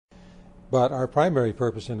But our primary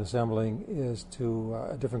purpose in assembling is to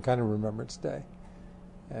a different kind of Remembrance Day.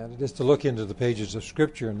 And it is to look into the pages of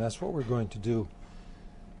Scripture, and that's what we're going to do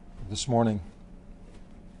this morning.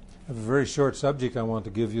 I have a very short subject I want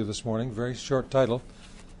to give you this morning, very short title.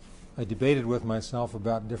 I debated with myself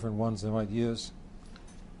about different ones I might use,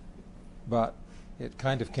 but it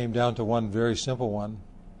kind of came down to one very simple one,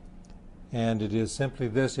 and it is simply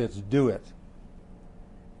this: it's do it.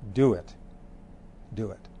 Do it.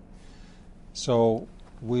 Do it. So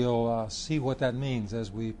we'll see what that means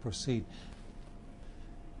as we proceed.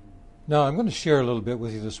 Now, I'm going to share a little bit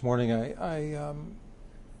with you this morning. I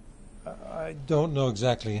don't know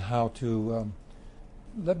exactly how to.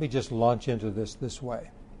 Let me just launch into this way.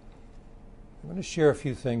 I'm going to share a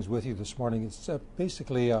few things with you this morning. It's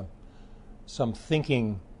basically some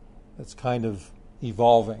thinking that's kind of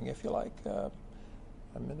evolving, if you like.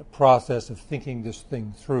 I'm in the process of thinking this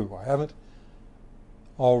thing through. I haven't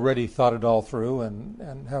already thought it all through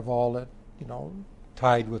and have all it,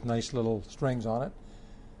 tied with nice little strings on it.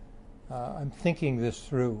 I'm thinking this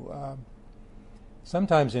through.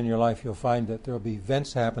 Sometimes in your life you'll find that there will be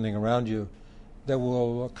events happening around you that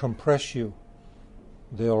will compress you.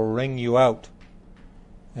 They'll wring you out,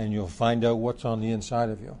 and you'll find out what's on the inside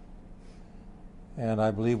of you. And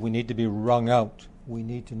I believe we need to be wrung out. We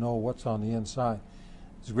need to know what's on the inside.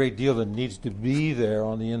 There's a great deal that needs to be there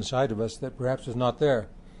on the inside of us that perhaps is not there.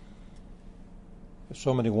 There's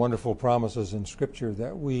so many wonderful promises in Scripture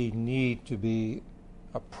that we need to be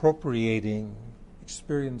appropriating,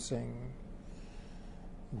 experiencing.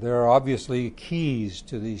 There are obviously keys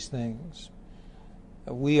to these things.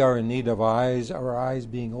 We are in need of our eyes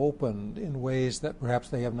being opened in ways that perhaps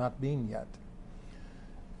they have not been yet.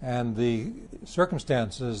 And the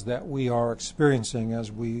circumstances that we are experiencing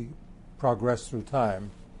as we progress through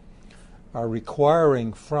time are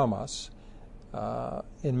requiring from us,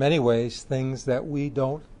 in many ways, things that we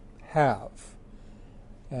don't have.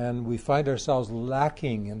 And we find ourselves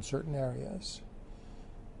lacking in certain areas.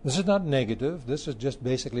 This is not negative. This is just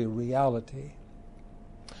basically reality.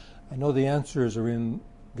 I know the answers are in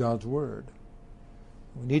God's Word.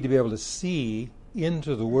 We need to be able to see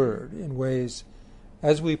into the Word in ways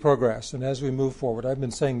as we progress and as we move forward. I've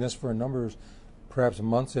been saying this for a number of perhaps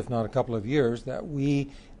months, if not a couple of years, that we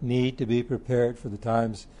need to be prepared for the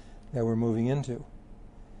times that we're moving into.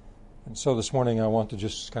 And so this morning I want to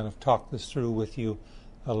just kind of talk this through with you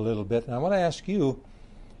a little bit. And I want to ask you,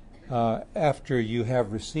 after you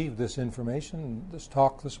have received this information, this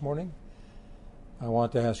talk this morning, I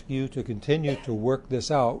want to ask you to continue to work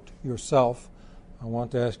this out yourself. I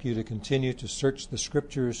want to ask you to continue to search the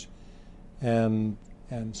Scriptures and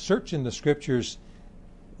search in the Scriptures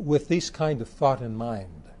with this kind of thought in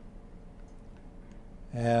mind.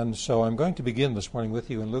 And so I'm going to begin this morning with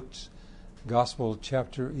you in Luke's Gospel,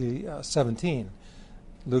 chapter 17.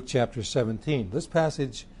 Luke chapter 17. This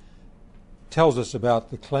passage tells us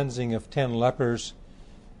about the cleansing of 10 lepers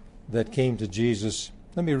that came to Jesus.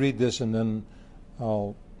 Let me read this and then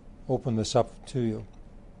I'll open this up to you.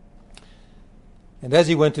 And as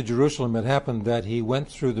he went to Jerusalem, it happened that he went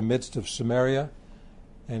through the midst of Samaria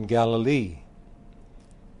and Galilee.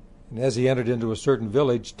 And as he entered into a certain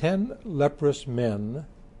village, 10 leprous men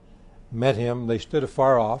met him. They stood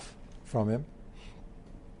afar off from him.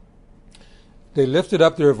 They lifted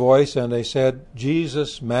up their voice and they said,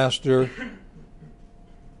 "Jesus, Master,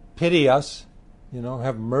 pity us,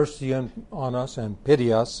 have mercy on us and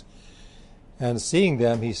pity us." And seeing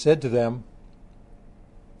them, he said to them,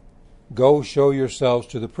 "Go show yourselves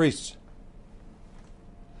to the priests."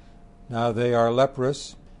 Now they are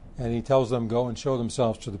leprous, and he tells them, go and show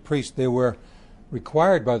themselves to the priest. They were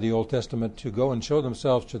required by the Old Testament to go and show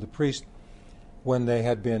themselves to the priest when they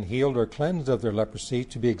had been healed or cleansed of their leprosy,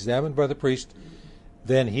 to be examined by the priest.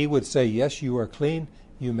 Then he would say, "Yes, you are clean.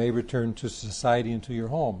 You may return to society and to your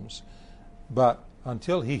homes." But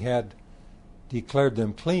until he had declared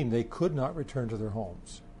them clean, they could not return to their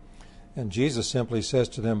homes. And Jesus simply says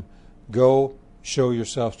to them, "Go show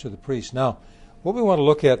yourselves to the priest." Now, what we want to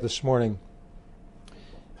look at this morning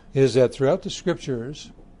is that throughout the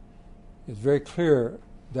Scriptures, it's very clear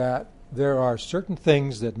that there are certain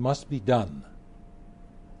things that must be done.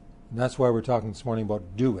 And that's why we're talking this morning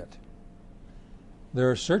about do it.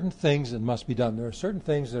 There are certain things that must be done. There are certain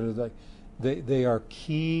things that are they are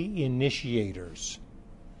key initiators.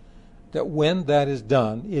 That when that is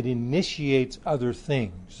done, it initiates other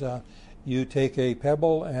things. You take a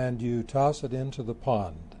pebble and you toss it into the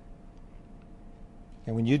pond.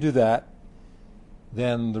 And when you do that,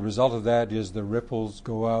 then the result of that is the ripples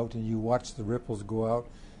go out, and you watch the ripples go out.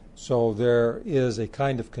 So there is a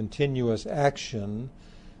kind of continuous action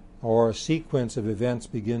or a sequence of events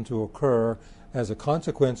begin to occur as a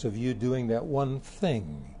consequence of you doing that one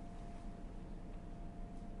thing.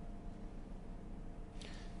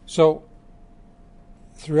 So,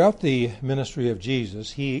 throughout the ministry of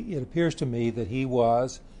Jesus, it appears to me that he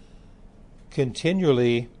was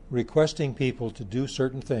continually requesting people to do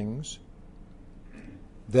certain things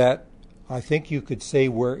that I think you could say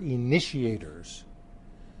were initiators.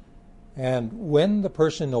 And when the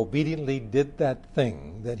person obediently did that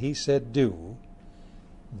thing that he said do,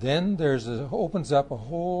 then opens up a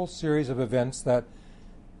whole series of events that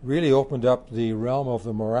really opened up the realm of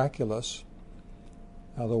the miraculous,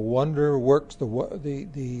 the wonder works, the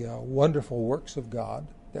wonderful works of God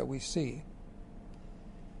that we see.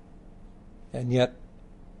 And yet,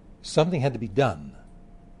 something had to be done.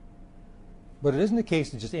 But it isn't a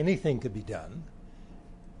case that just anything could be done.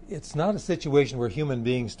 It's not a situation where human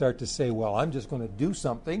beings start to say, well, I'm just going to do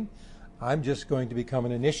something. I'm just going to become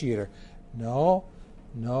an initiator. No,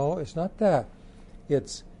 it's not that.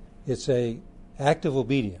 It's a act of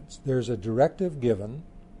obedience. There's a directive given,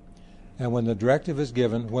 and when the directive is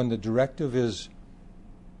given, when the directive is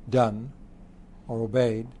done or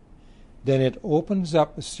obeyed, then it opens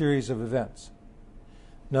up a series of events.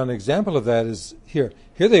 Now, an example of that is here.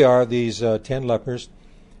 Here they are, these 10 lepers,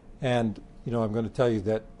 and I'm going to tell you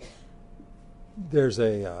that there's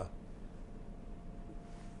a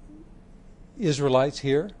Israelites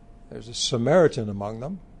here. There's a Samaritan among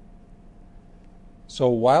them. So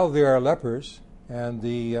while there are lepers, and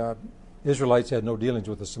the Israelites had no dealings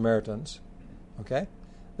with the Samaritans, okay?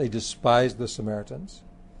 They despised the Samaritans.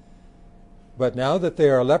 But now that they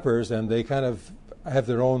are lepers and they kind of have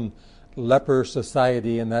their own leper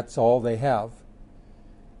society and that's all they have,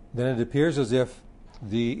 then it appears as if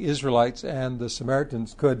the Israelites and the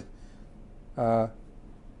Samaritans could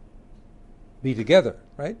be together,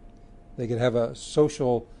 right? They could have a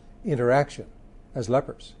social interaction as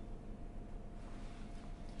lepers.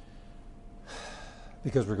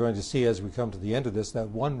 Because we're going to see as we come to the end of this that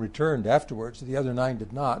one returned afterwards, the other 9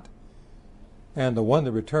 did not, and the one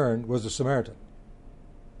that returned was a Samaritan.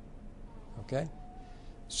 Okay?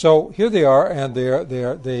 So here they are, and they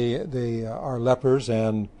are lepers,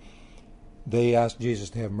 and they asked Jesus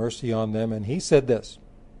to have mercy on them, and he said this,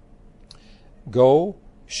 "Go,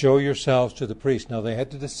 show yourselves to the priest." Now they had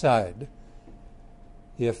to decide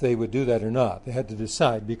if they would do that or not. They had to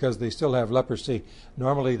decide because they still have leprosy.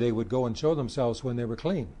 Normally they would go and show themselves when they were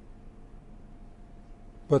clean.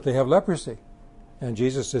 But they have leprosy. And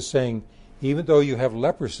Jesus is saying, even though you have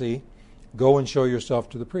leprosy, go and show yourself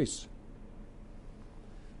to the priests.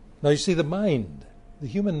 Now you see, the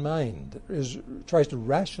human mind tries to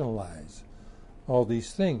rationalize all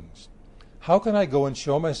these things. How can I go and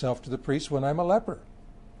show myself to the priest when I'm a leper?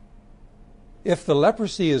 If the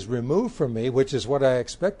leprosy is removed from me, which is what I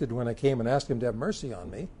expected when I came and asked him to have mercy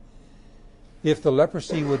on me, if the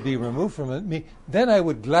leprosy would be removed from me, then I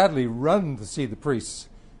would gladly run to see the priests.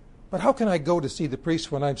 But how can I go to see the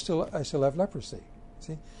priests when I still have leprosy?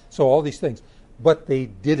 See? So all these things. But they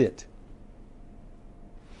did it.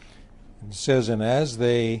 It says, and as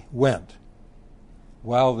they went,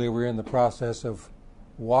 while they were in the process of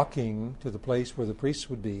walking to the place where the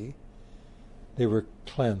priests would be, they were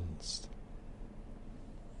cleansed.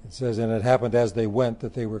 It says, and it happened as they went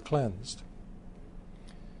that they were cleansed.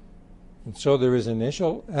 And so there is an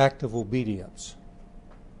initial act of obedience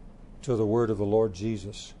to the word of the Lord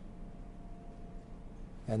Jesus.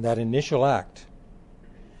 And that initial act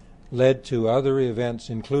led to other events,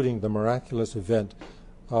 including the miraculous event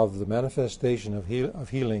of the manifestation of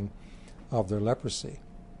healing of their leprosy.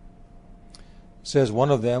 It says one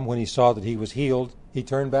of them, when he saw that he was healed, he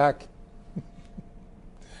turned back.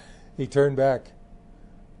 He turned back.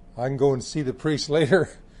 I can go and see the priest later.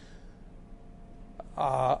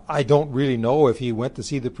 I don't really know if he went to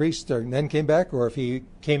see the priest and then came back, or if he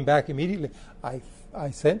came back immediately.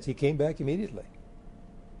 I sense he came back immediately.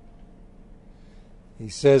 He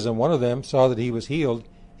says, and one of them saw that he was healed,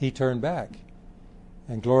 he turned back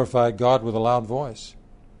and glorified God with a loud voice.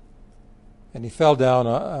 And he fell down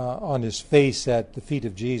on his face at the feet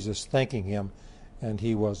of Jesus, thanking him, and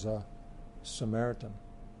he was a Samaritan.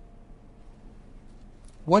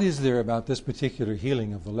 What is there about this particular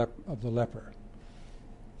healing of the leper?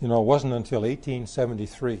 It wasn't until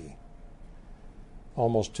 1873,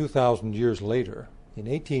 almost 2,000 years later, in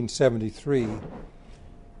 1873,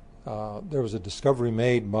 there was a discovery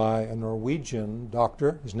made by a Norwegian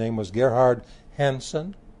doctor. His name was Gerhard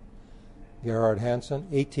Hansen. Gerhard Hansen,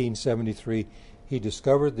 1873. He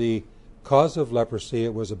discovered the cause of leprosy.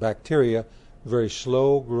 It was a bacteria, a very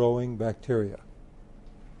slow-growing bacteria.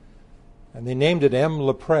 And they named it M.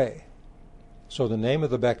 leprae. So the name of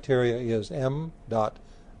the bacteria is M.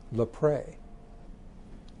 leprae.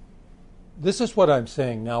 This is what I'm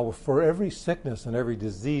saying now. For every sickness and every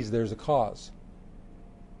disease, there's a cause.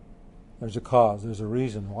 There's a cause. There's a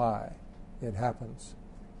reason why it happens.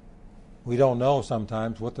 We don't know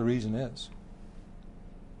sometimes what the reason is.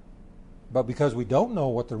 But because we don't know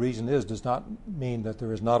what the reason is does not mean that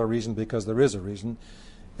there is not a reason, because there is a reason.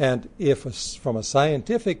 And from a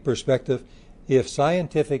scientific perspective, if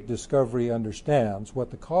scientific discovery understands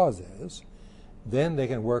what the cause is, then they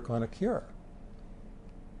can work on a cure.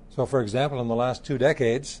 So, for example, in the last 2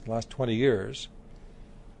 decades, last 20 years,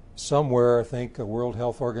 somewhere, I think the World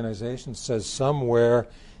Health Organization says somewhere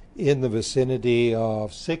in the vicinity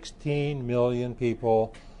of 16 million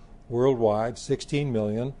people worldwide, 16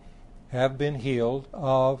 million, have been healed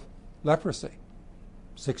of leprosy.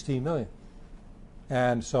 16 million.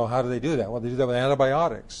 And so how do they do that? Well, they do that with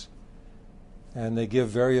antibiotics. And they give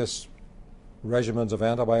various regimens of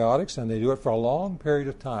antibiotics, and they do it for a long period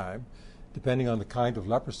of time, depending on the kind of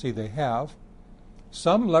leprosy they have.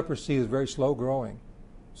 Some leprosy is very slow growing,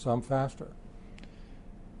 some faster.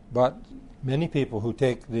 But many people who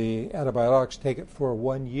take the antibiotics take it for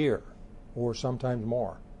 1 year or sometimes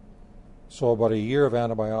more. So about a year of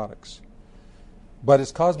antibiotics. But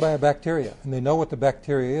it's caused by a bacteria, and they know what the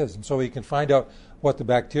bacteria is. And so you can find out what the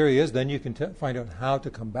bacteria is, then you can find out how to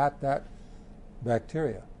combat that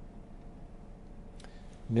bacteria.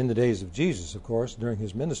 And in the days of Jesus, of course, during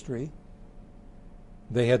his ministry,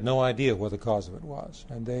 they had no idea what the cause of it was,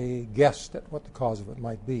 and they guessed at what the cause of it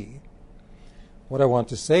might be. What I want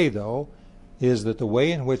to say, though, is that the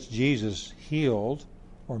way in which Jesus healed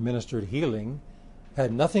or ministered healing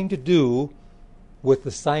had nothing to do with the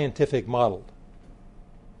scientific model.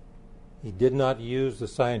 He did not use the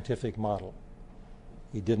scientific model.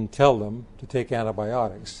 He didn't tell them to take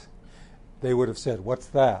antibiotics. They would have said, "What's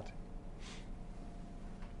that?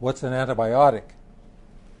 What's an antibiotic?"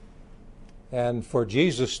 And for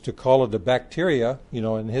Jesus to call it a bacteria, in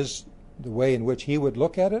the way in which he would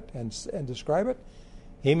look at it and describe it,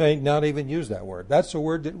 he may not even use that word. That's a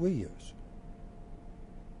word that we use.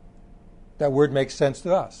 That word makes sense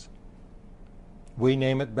to us. We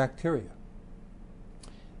name it bacteria.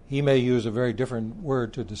 He may use a very different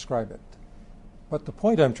word to describe it. But the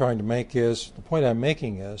point I'm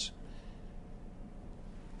making is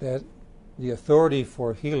that the authority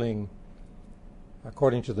for healing,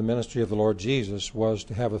 according to the ministry of the Lord Jesus, was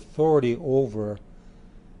to have authority over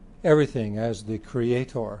everything as the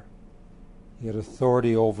creator. He had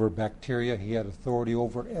authority over bacteria. He had authority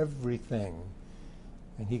over everything.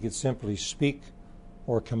 And he could simply speak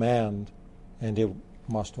or command, and it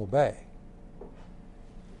must obey.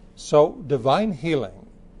 So divine healing,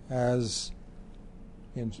 as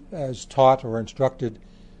taught or instructed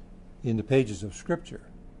in the pages of Scripture,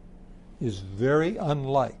 is very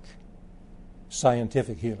unlike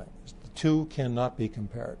scientific healing. The two cannot be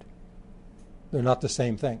compared. They're not the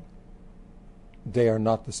same thing. They are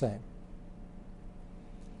not the same.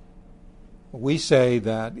 We say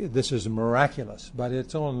that this is miraculous, but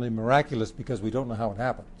it's only miraculous because we don't know how it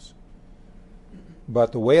happens.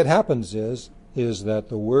 But the way it happens is that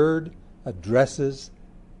the Word addresses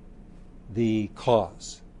the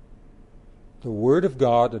cause. The Word of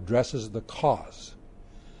God addresses the cause.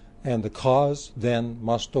 And the cause then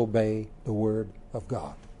must obey the Word of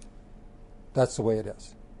God. That's the way it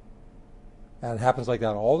is. And it happens like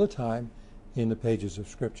that all the time in the pages of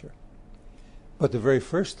Scripture. But the very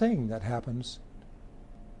first thing that happens,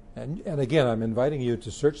 and again, I'm inviting you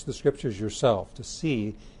to search the Scriptures yourself to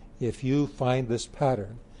see if you find this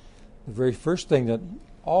pattern. The very first thing that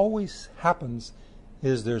always happens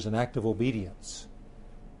is there's an act of obedience.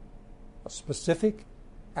 A specific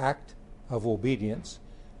act of obedience.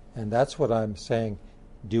 And that's what I'm saying,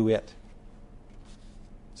 do it.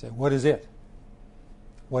 Say, what is it?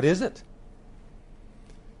 What is it?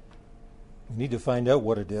 We need to find out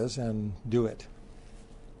what it is and do it.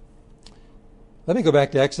 Let me go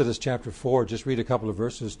back to Exodus chapter 4, just read a couple of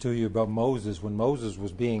verses to you about Moses. When Moses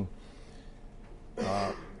was being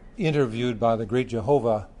interviewed by the great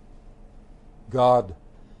Jehovah God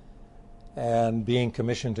and being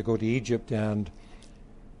commissioned to go to Egypt, and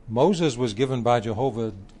Moses was given by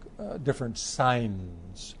Jehovah different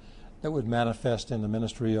signs that would manifest in the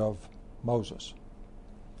ministry of Moses.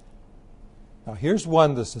 Now here's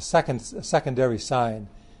one that's a secondary sign.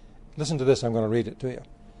 Listen to this, I'm going to read it to you.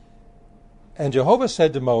 And Jehovah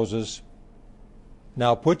said to Moses,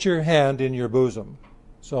 "Now put your hand in your bosom."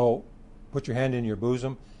 So put your hand in your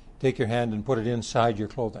bosom, take your hand and put it inside your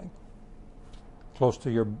clothing, close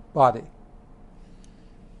to your body.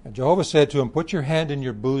 And Jehovah said to him, "Put your hand in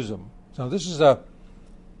your bosom." So this is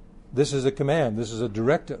This is a command. This is a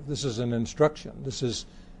directive. This is an instruction. This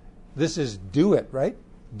is do it, right?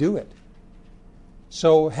 Do it.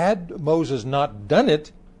 So had Moses not done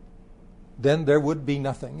it, then there would be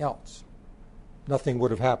nothing else. Nothing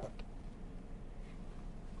would have happened.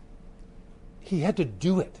 He had to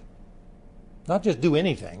do it. Not just do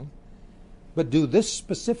anything, but do this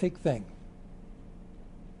specific thing.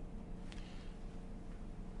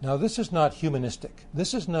 Now, this is not humanistic.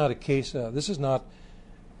 This is not a case,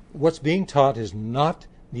 what's being taught is not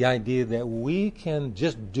the idea that we can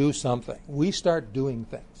just do something. We start doing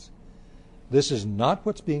things. This is not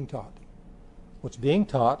what's being taught. What's being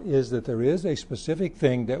taught is that there is a specific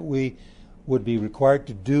thing that we would be required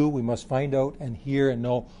to do. We must find out and hear and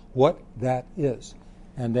know what that is,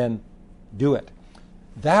 and then do it.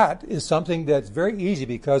 That is something that's very easy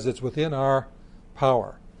because it's within our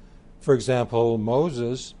power. For example,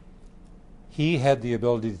 Moses, he had the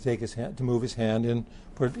ability to take his hand, to move his hand and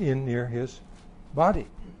put it in near his body.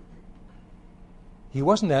 He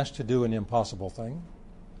wasn't asked to do an impossible thing.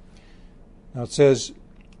 Now it says,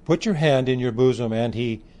 put your hand in your bosom, and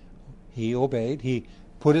he obeyed. He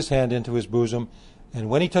put his hand into his bosom, and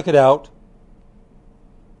when he took it out,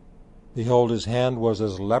 behold, his hand was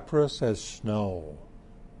as leprous as snow.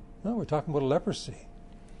 No, we're talking about leprosy.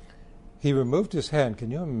 He removed his hand.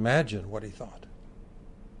 Can you imagine what he thought?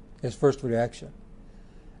 His first reaction.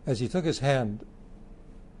 As he took his hand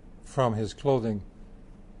from his clothing,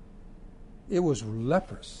 it was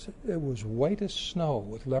leprous. It was white as snow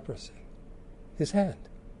with leprosy. His hand.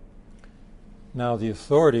 Now, the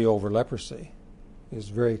authority over leprosy is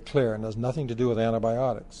very clear and has nothing to do with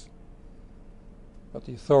antibiotics. But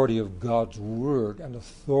the authority of God's Word and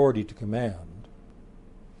authority to command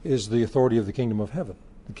is the authority of the kingdom of heaven,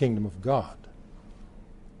 the kingdom of God.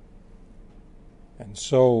 And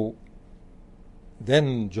so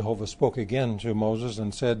then Jehovah spoke again to Moses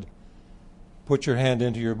and said, put your hand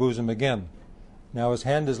into your bosom again. Now his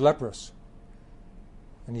hand is leprous.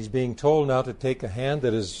 And he's being told now to take a hand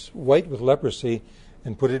that is white with leprosy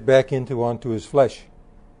and put it back onto his flesh.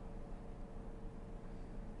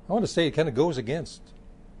 I want to say it kind of goes against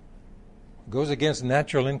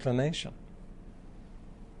natural inclination.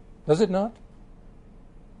 Does it not?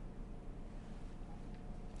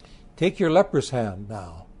 Take your leprous hand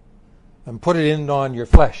now and put it in on your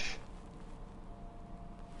flesh.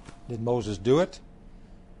 Did Moses do it?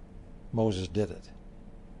 Moses did it.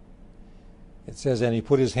 It says, and he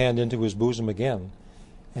put his hand into his bosom again,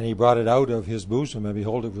 and he brought it out of his bosom, and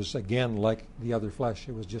behold, it was again like the other flesh.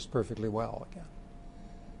 It was just perfectly well again.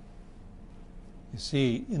 You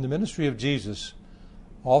see, in the ministry of Jesus,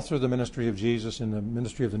 all through the ministry of Jesus, in the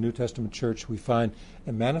ministry of the New Testament church, we find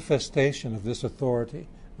a manifestation of this authority,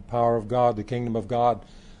 the power of God, the kingdom of God.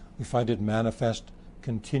 We find it manifest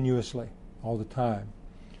continuously, all the time.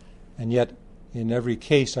 And yet, in every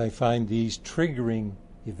case, I find these triggering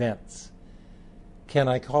events. Can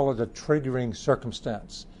I call it a triggering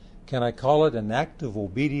circumstance? Can I call it an act of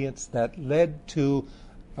obedience that led to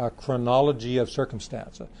a chronology of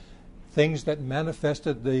circumstance? Things that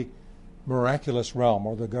manifested the miraculous realm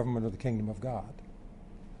or the government of the kingdom of God.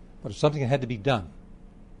 But it's something that had to be done.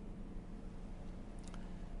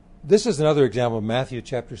 This is another example of Matthew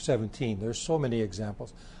chapter 17. There's so many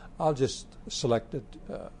examples. I'll just select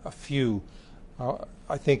a few.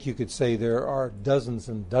 I think you could say there are dozens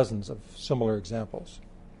and dozens of similar examples.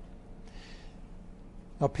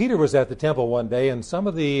 Now, Peter was at the temple one day, and some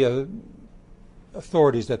of the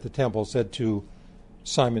authorities at the temple said to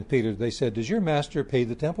Simon Peter, they said, does your master pay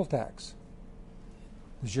the temple tax?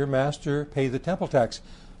 Does your master pay the temple tax?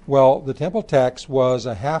 Well, the temple tax was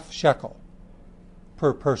a half shekel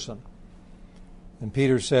per person. And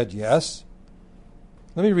Peter said, yes.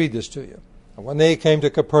 Let me read this to you. When they came to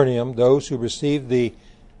Capernaum, those who received the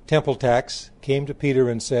temple tax came to Peter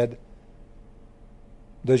and said,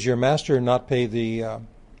 does your master not pay the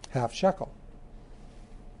half shekel?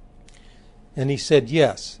 And he said,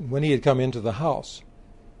 yes. And when he had come into the house,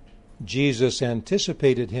 Jesus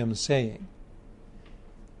anticipated him, saying,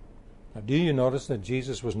 now, do you notice that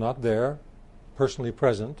Jesus was not there, personally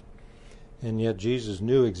present, and yet Jesus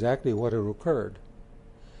knew exactly what had occurred?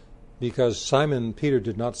 Because Simon Peter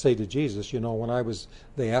did not say to Jesus, when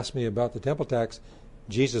they asked me about the temple tax,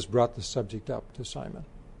 Jesus brought the subject up to Simon.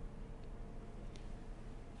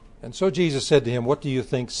 And so Jesus said to him, what do you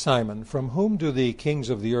think, Simon? From whom do the kings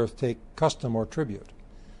of the earth take custom or tribute?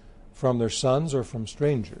 From their sons or from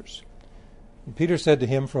strangers? And Peter said to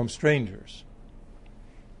him, from strangers.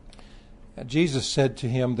 And Jesus said to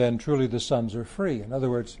him, then truly the sons are free. In other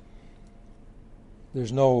words,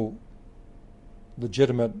 there's no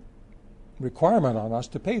legitimate requirement on us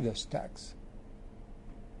to pay this tax.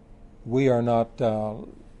 we are not,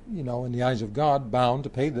 in the eyes of God, bound to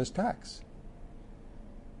pay this tax.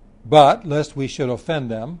 But, lest we should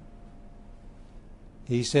offend them,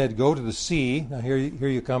 he said, go to the sea. Now here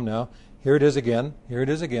you come now. Here it is again. Here it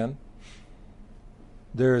is again.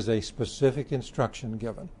 There is a specific instruction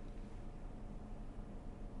given.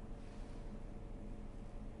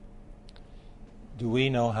 Do we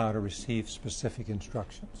know how to receive specific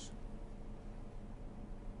instructions?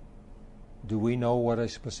 Do we know what a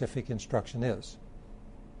specific instruction is?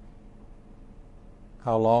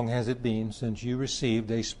 How long has it been since you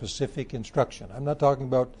received a specific instruction? I'm not talking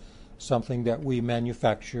about something that we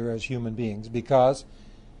manufacture as human beings, because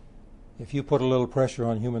if you put a little pressure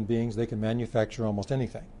on human beings, they can manufacture almost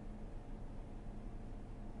anything.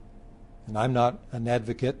 And I'm not an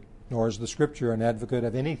advocate, nor is the Scripture an advocate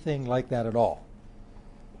of anything like that at all.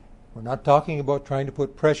 We're not talking about trying to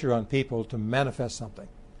put pressure on people to manifest something,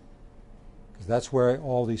 because that's where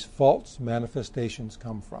all these false manifestations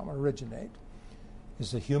come from, originate. Is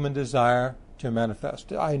the human desire to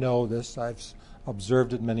manifest. I know this. I've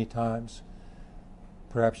observed it many times.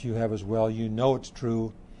 Perhaps you have as well. You know it's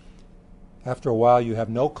true. After a while, you have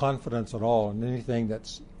no confidence at all in anything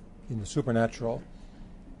that's in the supernatural.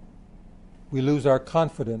 We lose our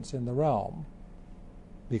confidence in the realm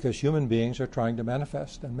because human beings are trying to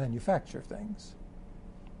manifest and manufacture things.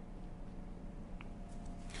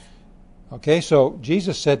 Okay, so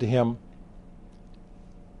Jesus said to him,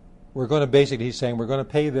 he's saying, we're going to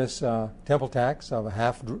pay this temple tax of a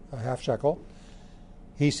half shekel.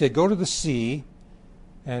 He said, go to the sea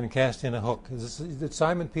and cast in a hook. Did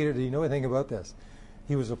Simon Peter, do you know anything about this?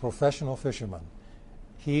 He was a professional fisherman.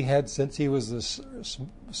 He had, since he was the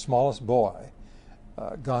smallest boy,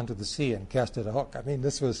 gone to the sea and casted a hook. I mean,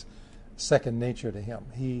 this was second nature to him.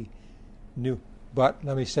 He knew. But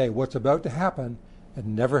let me say, what's about to happen had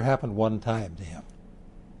never happened one time to him.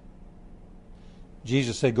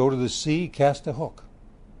 Jesus said, go to the sea, cast a hook.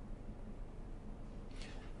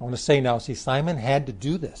 I want to say now, Simon had to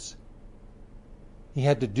do this. He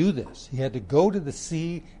had to do this. He had to go to the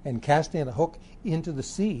sea and cast in a hook into the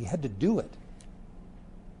sea. He had to do it.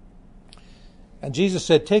 And Jesus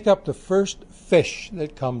said, take up the first fish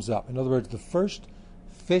that comes up. In other words, the first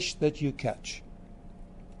fish that you catch.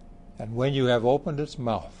 And when you have opened its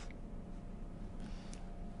mouth,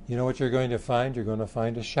 you know what you're going to find? You're going to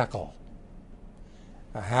find a shekel.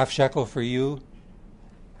 A half shekel for you,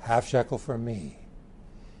 half shekel for me.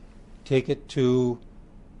 Take it to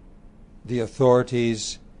the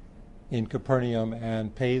authorities in Capernaum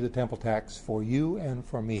and pay the temple tax for you and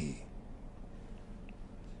for me.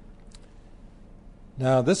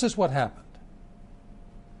 Now, this is what happened.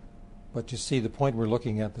 But you see, the point we're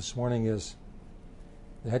looking at this morning is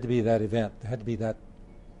there had to be that event. There had to be that,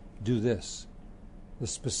 do this. The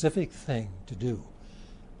specific thing to do.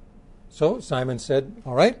 So Simon said,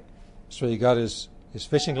 all right. So he got his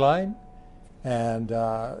fishing line and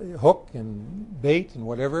hook and bait and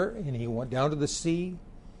whatever, and he went down to the sea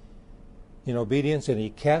in obedience, and he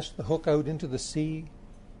cast the hook out into the sea,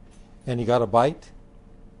 and he got a bite,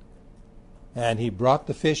 and he brought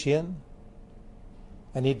the fish in,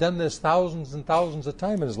 and he'd done this thousands and thousands of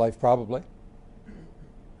times in his life probably,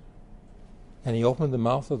 and he opened the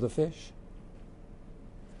mouth of the fish.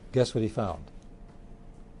 Guess what he found?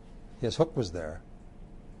 His hook was there,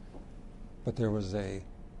 but there was a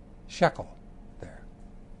shekel there.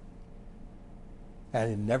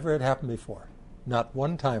 And it never had happened before. Not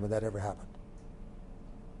one time had that ever happened.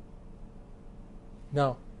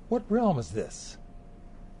 Now, what realm is this?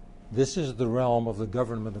 This is the realm of the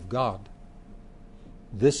government of God.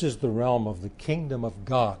 This is the realm of the kingdom of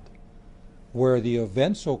God, where the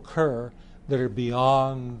events occur that are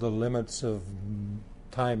beyond the limits of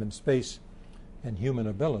time and space and human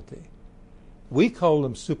ability. We call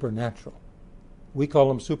them supernatural. We call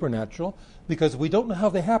them supernatural because we don't know how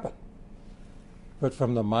they happen. But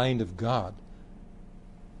from the mind of God,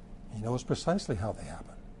 He knows precisely how they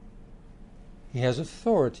happen. He has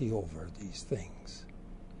authority over these things.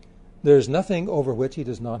 There is nothing over which He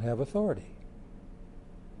does not have authority.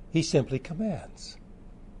 He simply commands.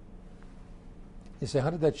 You say, how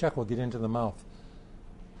did that shekel get into the mouth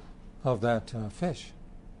of that fish?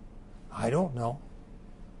 I don't know.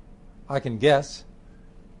 I can guess,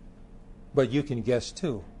 but you can guess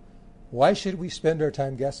too. Why should we spend our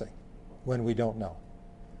time guessing when we don't know?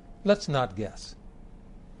 Let's not guess.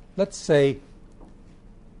 Let's say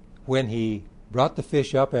when he brought the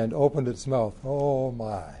fish up and opened its mouth, oh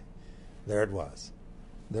my, there it was.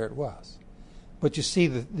 There it was. But you see,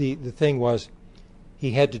 the thing was,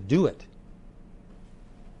 he had to do it.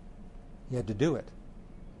 He had to do it.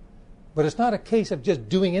 But it's not a case of just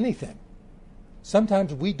doing anything.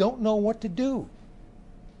 Sometimes we don't know what to do.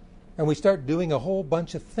 And we start doing a whole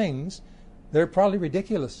bunch of things that are probably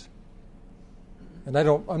ridiculous. And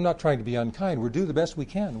I'm not trying to be unkind. We do the best we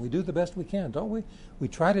can. We do the best we can, don't we? We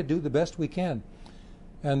try to do the best we can.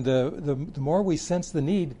 And the more we sense the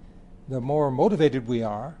need, the more motivated we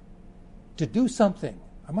are to do something.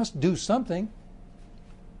 I must do something.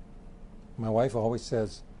 My wife always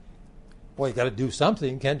says, well, you got to do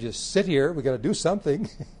something. You can't just sit here. We got to do something.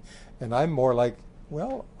 And I'm more like,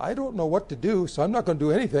 well, I don't know what to do, so I'm not going to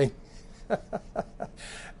do anything.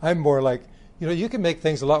 I'm more like, you can make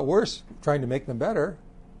things a lot worse trying to make them better.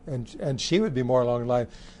 And she would be more along the line,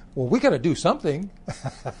 well, we got to do something.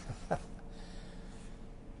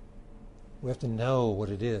 We have to know what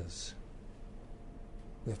it is.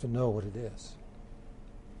 We have to know what it is.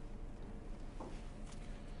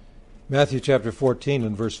 Matthew chapter 14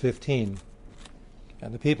 and verse 15.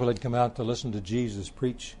 And the people had come out to listen to Jesus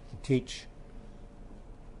preach and teach.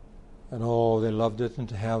 And they loved it, and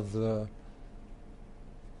to have the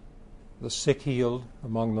sick healed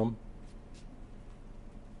among them.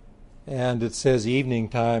 And it says evening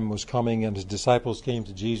time was coming, and his disciples came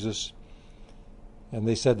to Jesus. And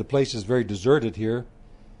they said, the place is very deserted here.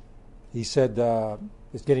 He said,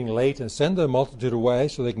 it's getting late, and send the multitude away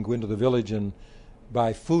so they can go into the village and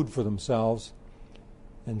buy food for themselves.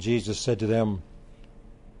 And Jesus said to them,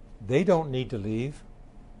 they don't need to leave.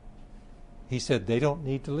 He said, they don't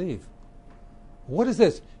need to leave. What is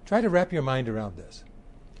this? Try to wrap your mind around this.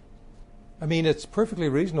 I mean, it's perfectly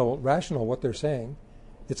rational what they're saying.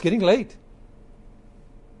 It's getting late.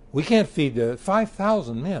 We can't feed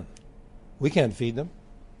 5,000 men. We can't feed them.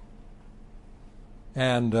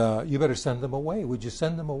 And you better send them away. Would you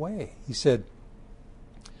send them away? He said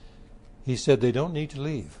they don't need to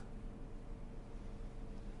leave.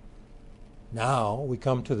 Now we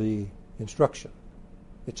come to the instruction.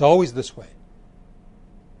 It's always this way.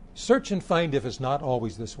 Search and find if it's not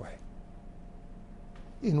always this way.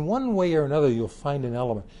 In one way or another, you'll find an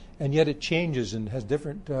element, and yet it changes and has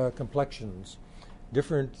different complexions,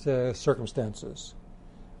 different circumstances.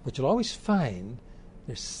 But you'll always find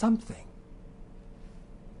there's something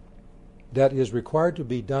that is required to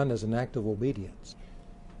be done as an act of obedience.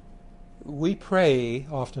 We pray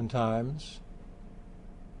oftentimes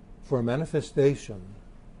for a manifestation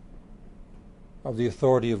of the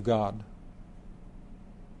authority of God.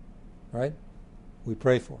 Right? We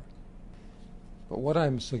pray for it. But what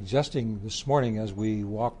I'm suggesting this morning as we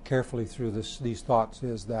walk carefully through these thoughts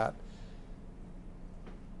is that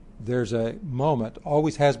there's a moment,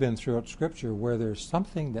 always has been throughout Scripture, where there's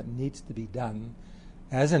something that needs to be done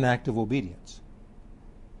as an act of obedience.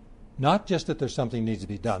 Not just that there's something needs to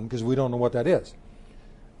be done, because we don't know what that is.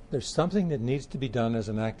 There's something that needs to be done as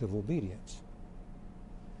an act of obedience.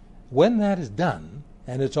 When that is done,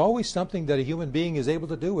 and it's always something that a human being is able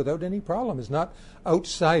to do without any problem. It's not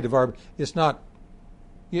outside of our... It's not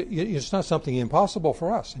something impossible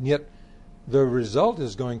for us. And yet the result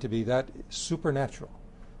is going to be that supernatural.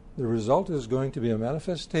 The result is going to be a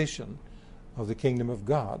manifestation of the kingdom of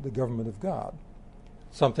God, the government of God.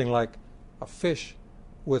 Something like a fish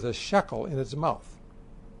with a shekel in its mouth.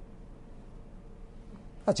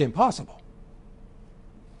 That's impossible.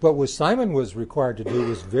 But what Simon was required to do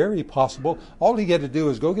was very possible. All he had to do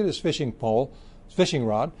was go get his fishing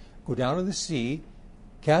rod, go down to the sea,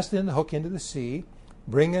 cast in the hook into the sea,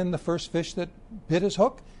 bring in the first fish that bit his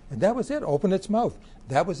hook, and that was it. Open its mouth.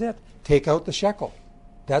 That was it. Take out the shekel.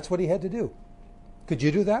 That's what he had to do. Could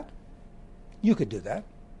you do that? You could do that.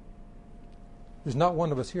 There's not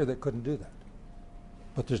one of us here that couldn't do that.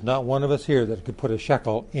 But there's not one of us here that could put a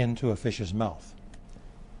shekel into a fish's mouth.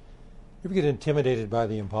 You ever get intimidated by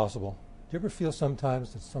the impossible? Do you ever feel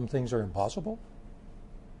sometimes that some things are impossible?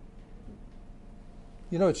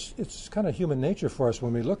 It's kind of human nature for us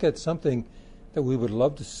when we look at something that we would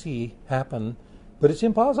love to see happen, but it's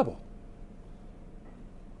impossible.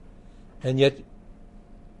 And yet,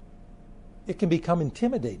 it can become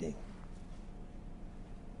intimidating.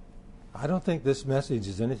 I don't think this message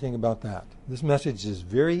is anything about that. This message is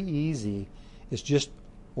very easy. It's just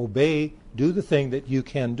obey, do the thing that you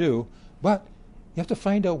can do, but you have to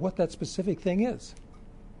find out what that specific thing is.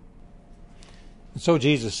 And so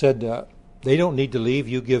Jesus said, they don't need to leave,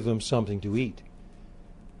 you give them something to eat.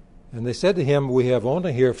 And they said to him, we have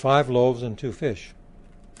only here 5 loaves and 2 fish.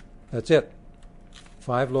 That's it.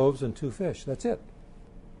 5 loaves and 2 fish. That's it.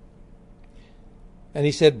 And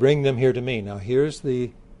he said, bring them here to me. Now here's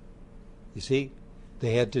you see,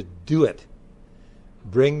 they had to do it.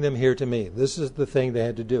 Bring them here to me. This is the thing they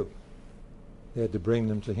had to do. They had to bring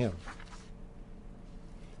them to him.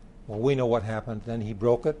 Well, we know what happened. Then he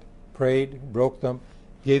broke it, prayed, broke them,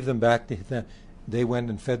 gave them back to them. They went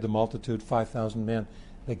and fed the multitude, 5,000 men.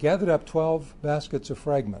 They gathered up 12 baskets of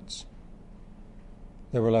fragments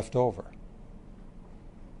that were left over.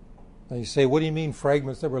 Now you say, what do you mean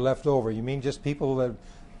fragments that were left over? You mean just people that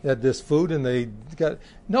had this food and they got...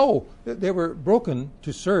 No, they were broken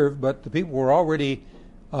to serve, but the people were already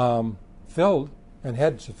filled and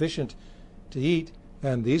had sufficient to eat,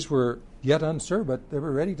 and these were yet unserved, but they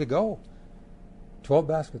were ready to go. 12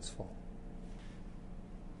 baskets full.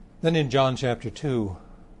 Then in John chapter 2,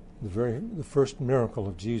 the first miracle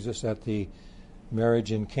of Jesus at the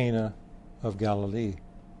marriage in Cana of Galilee.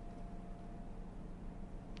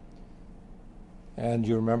 And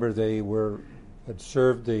you remember they had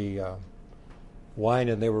served the wine,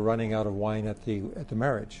 and they were running out of wine at the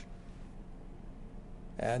marriage.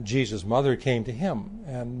 And Jesus' mother came to him,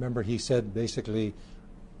 and remember he said basically,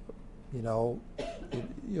 you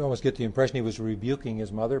almost get the impression he was rebuking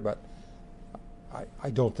his mother, but I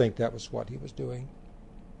don't think that was what he was doing.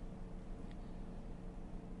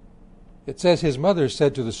 It says his mother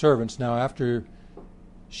said to the servants, now after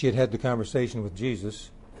she had had the conversation with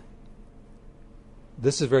Jesus,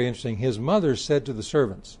 this is very interesting. His mother said to the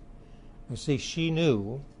servants, you see, she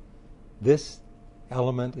knew this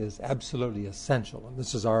element is absolutely essential, and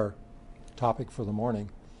this is our topic for the morning.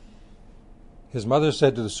 His mother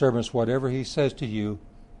said to the servants, whatever he says to you,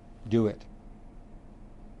 do it.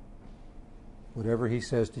 Whatever he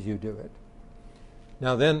says to you, do it.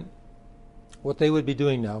 Now then, what they would be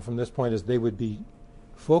doing now from this point is they would be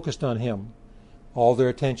focused on him. All their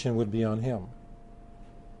attention would be on him.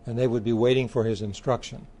 And they would be waiting for his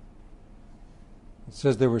instruction. It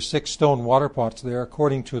says there were 6 stone water pots there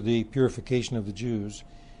according to the purification of the Jews,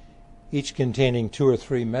 each containing 2 or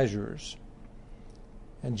 3 measures.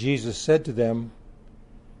 And Jesus said to them,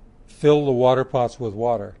 fill the water pots with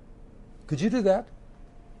water. Could you do that?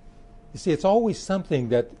 You see, it's always something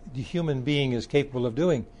that the human being is capable of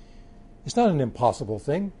doing. It's not an impossible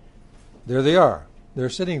thing. There they are. They're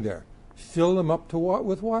sitting there. Fill them up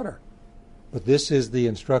with water. But this is the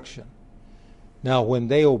instruction. Now, when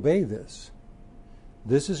they obey this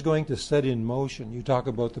is going to set in motion. You talk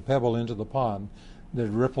about the pebble into the pond that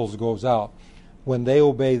ripples goes out. When they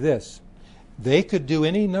obey this, they could do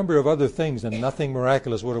any number of other things and nothing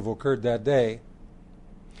miraculous would have occurred that day.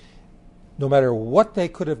 No matter what they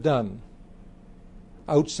could have done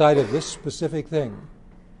outside of this specific thing,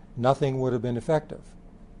 nothing would have been effective.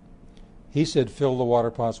 He said, fill the water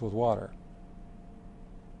pots with water.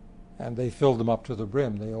 And they filled them up to the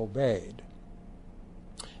brim. They obeyed.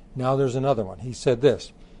 Now there's another one. He said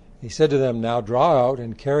this. He said to them, now draw out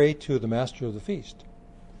and carry to the master of the feast.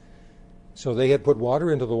 So they had put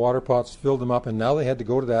water into the water pots, filled them up, and now they had to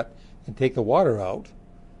go to that and take the water out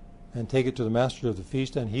and take it to the master of the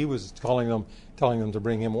feast, and he was telling them to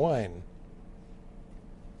bring him wine.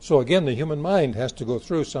 So again, the human mind has to go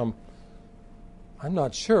through some, I'm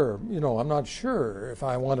not sure if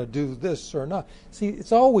I want to do this or not. See,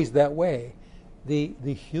 it's always that way. The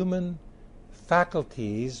human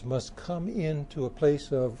faculties must come into a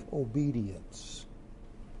place of obedience.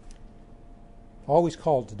 Always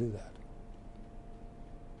called to do that.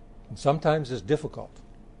 And sometimes it's difficult.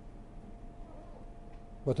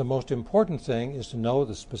 But the most important thing is to know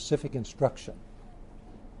the specific instruction.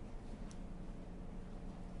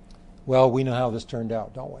 Well, we know how this turned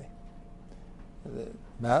out, don't we?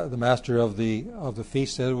 The master of the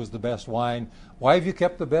feast said it was the best wine. Why have you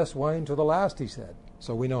kept the best wine to the last, he said.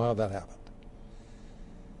 So we know how that happened.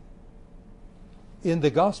 In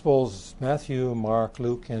the Gospels, Matthew, Mark,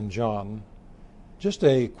 Luke, and John, just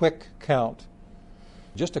a quick count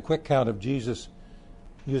of Jesus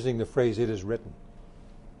using the phrase, it is written.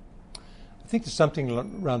 I think there's something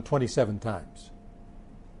around 27 times,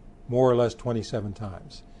 more or less 27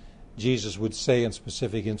 times. Jesus would say in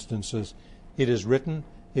specific instances, it is written,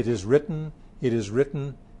 it is written, it is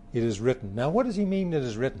written, it is written. Now what does he mean it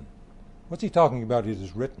is written? What's he talking about, it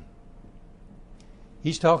is written?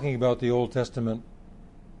 He's talking about the Old Testament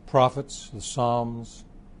prophets, the Psalms,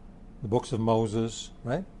 the books of Moses,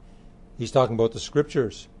 right? He's talking about the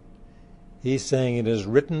Scriptures. He's saying it is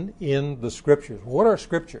written in the Scriptures. What are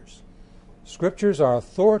Scriptures? Scriptures are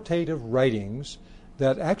authoritative writings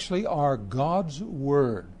that actually are God's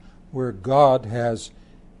Word, where God has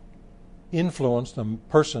influenced a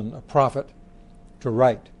person, a prophet, to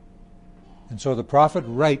write. And so the prophet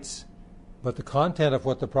writes, but the content of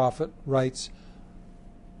what the prophet writes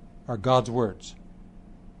are God's words,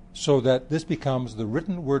 so that this becomes the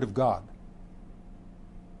written Word of God.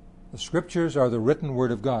 The Scriptures are the written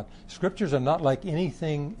Word of God. Scriptures are not like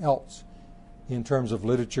anything else in terms of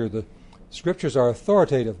literature. The Scriptures are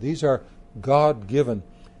authoritative. These are God-given.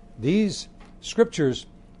 These Scriptures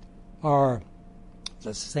are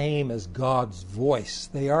the same as God's voice.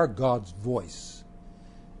 They are God's voice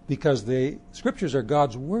because the Scriptures are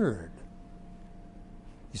God's Word.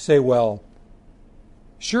 You say, well,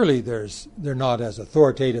 surely they're not as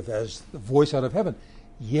authoritative as the voice out of heaven.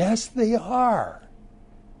 Yes, they are.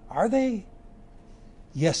 Are they?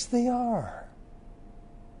 Yes, they are.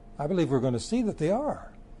 I believe we're going to see that they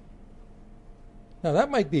are. Now,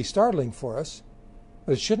 that might be startling for us,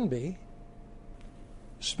 but it shouldn't be.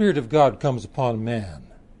 The Spirit of God comes upon man,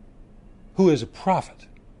 who is a prophet,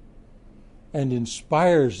 and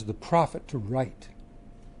inspires the prophet to write,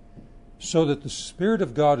 so that the Spirit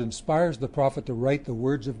of God inspires the prophet to write the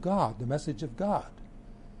words of God, the message of God.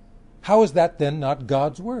 How is that then not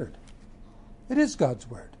God's Word? It is God's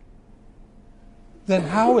Word. Then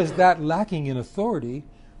how is that lacking in authority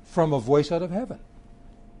from a voice out of heaven?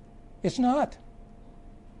 It's not.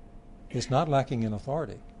 It's not lacking in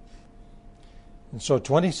authority. And so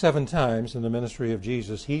 27 times in the ministry of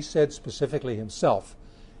Jesus, he said specifically himself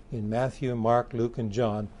in Matthew, Mark, Luke, and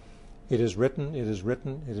John, it is written, it is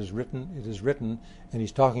written, it is written, it is written. And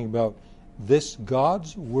he's talking about this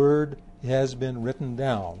God's Word has been written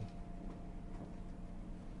down.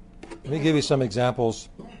 Let me give you some examples.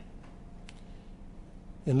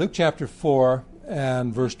 In Luke chapter 4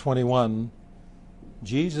 and verse 21,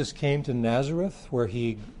 Jesus came to Nazareth where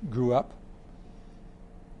he grew up.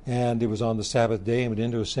 And it was on the Sabbath day. He went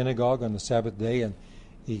into a synagogue on the Sabbath day, and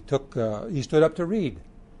he stood up to read.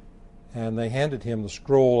 And they handed him the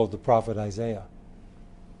scroll of the prophet Isaiah.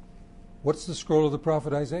 What's the scroll of the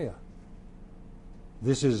prophet Isaiah?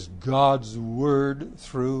 This is God's Word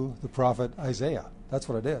through the prophet Isaiah. That's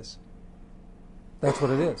what it is. That's what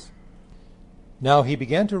it is. Now he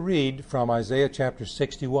began to read from Isaiah chapter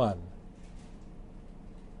 61.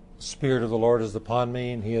 The Spirit of the Lord is upon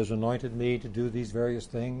me, and he has anointed me to do these various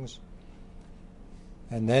things.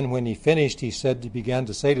 And then when he finished, he began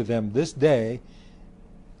to say to them, this day,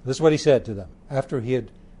 this is what he said to them, after he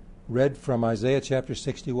had read from Isaiah chapter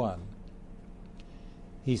 61.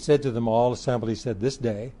 He said to them all assembled, he said, this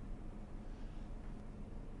day,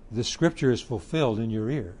 the Scripture is fulfilled in your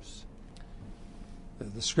ears.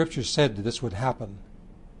 The Scripture said that this would happen,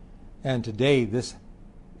 and today this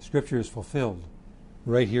Scripture is fulfilled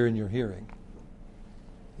right here in your hearing.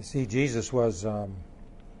 You see, Jesus was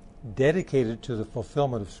dedicated to the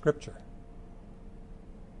fulfillment of Scripture.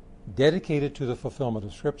 Dedicated to the fulfillment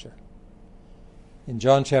of Scripture. In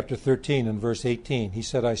John chapter 13 and verse 18, he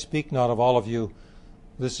said, I speak not of all of you.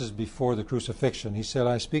 This is before the crucifixion. He said,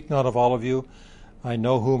 I speak not of all of you. I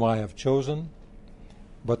know whom I have chosen,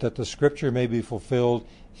 but that the Scripture may be fulfilled.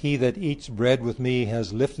 He that eats bread with me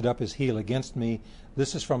has lifted up his heel against me.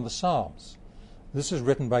 This is from the Psalms. This is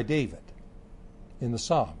written by David in the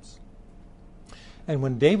Psalms. And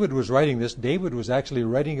when David was writing this, David was actually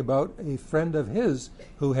writing about a friend of his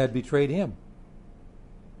who had betrayed him.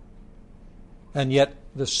 And yet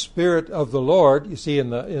the Spirit of the Lord, you see, in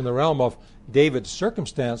the realm of David's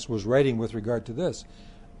circumstance, was writing with regard to this.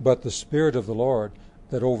 But the Spirit of the Lord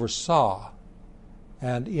that oversaw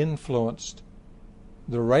and influenced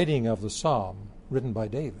the writing of the psalm written by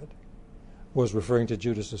David was referring to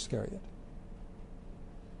Judas Iscariot.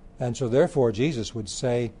 And so therefore Jesus would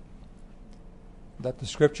say that the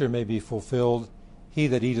Scripture may be fulfilled. He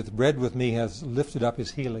that eateth bread with me has lifted up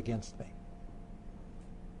his heel against me.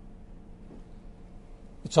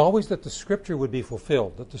 It's always that the Scripture would be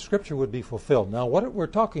fulfilled, that the Scripture would be fulfilled. Now what we're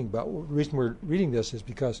talking about, the reason we're reading this is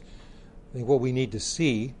because I think what we need to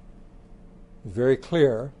see very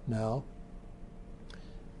clear now,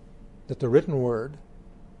 that the written word,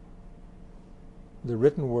 we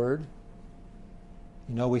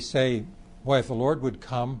say, boy, if the Lord would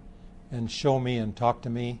come and show me and talk to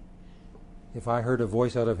me, if I heard a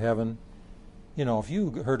voice out of heaven, if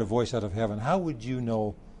you heard a voice out of heaven, how would you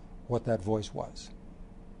know what that voice was?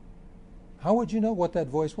 How would you know what that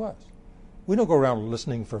voice was? We don't go around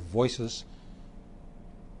listening for voices.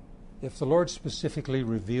 If the Lord specifically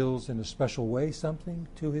reveals in a special way something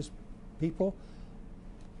to his people,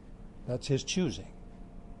 that's his choosing.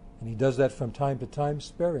 And he does that from time to time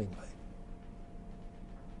sparingly.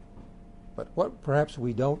 But what perhaps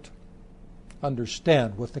we don't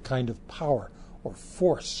understand with the kind of power or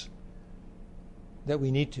force that we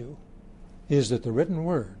need to is that the written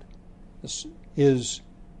word is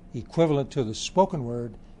equivalent to the spoken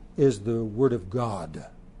word, is the Word of God.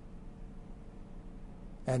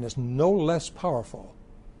 And is no less powerful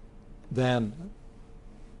than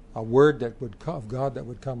a word of God that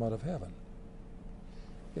would come out of heaven.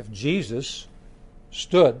 If Jesus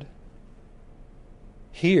stood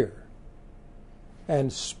here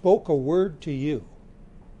and spoke a word to you,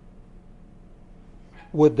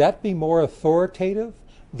 Would that be more authoritative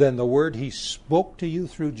than the word he spoke to you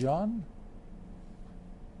through John?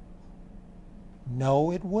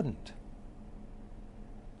 No, it wouldn't.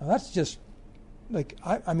 Now that's just like,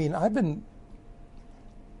 I mean, I've been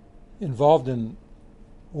involved in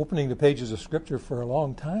opening the pages of Scripture for a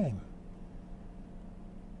long time.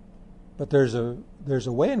 But there's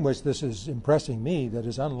a way in which this is impressing me that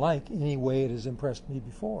is unlike any way it has impressed me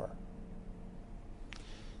before.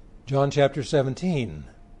 John chapter 17.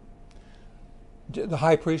 The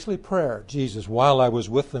high priestly prayer. Jesus, while I was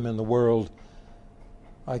with them in the world,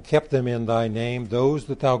 I kept them in thy name. Those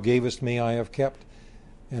that thou gavest me I have kept,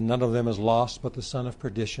 and none of them is lost but the son of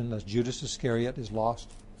perdition, as Judas Iscariot is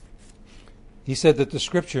lost. He said that the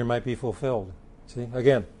Scripture might be fulfilled. See,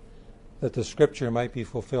 again, that the Scripture might be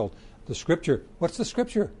fulfilled. The Scripture, what's the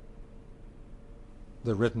Scripture?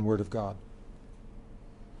 The written Word of God.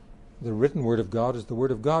 The written Word of God is the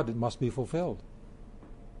Word of God. It must be fulfilled.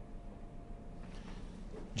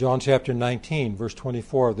 John chapter 19, verse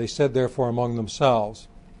 24. They said therefore among themselves,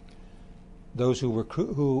 those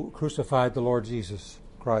who crucified the Lord Jesus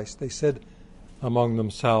Christ, they said among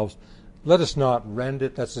themselves, let us not rend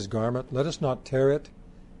it, that's his garment, let us not tear it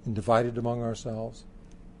and divide it among ourselves.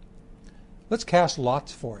 Let's cast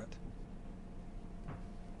lots for it,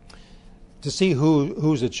 to see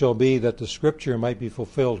whose it shall be, that the Scripture might be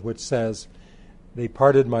fulfilled, which says, they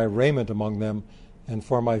parted my raiment among them, and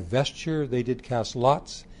for my vesture they did cast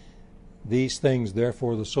lots. These things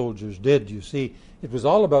therefore the soldiers did. You see, it was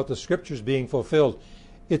all about the Scriptures being fulfilled.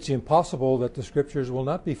 It's impossible that the Scriptures will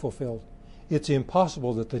not be fulfilled. It's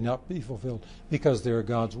impossible that they not be fulfilled, because they're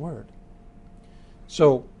God's Word.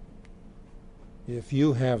 So, if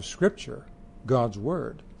you have Scripture, God's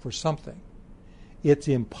Word, for something, it's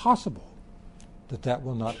impossible that that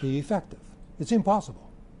will not be effective. It's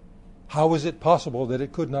impossible. How is it possible that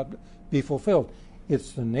it could not be fulfilled?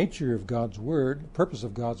 It's the nature of God's Word, the purpose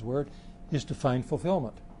of God's Word is to find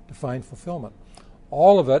fulfillment, to find fulfillment.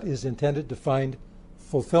 All of it is intended to find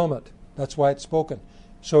fulfillment. That's why it's spoken.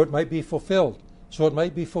 So it might be fulfilled. So it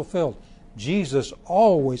might be fulfilled. Jesus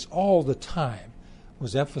always, all the time,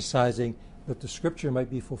 was emphasizing that the Scripture might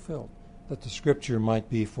be fulfilled, that the Scripture might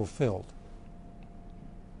be fulfilled.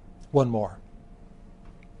 One more.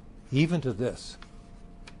 Even to this,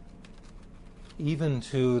 even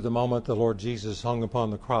to the moment the Lord Jesus hung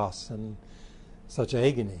upon the cross in such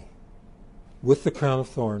agony, with the crown of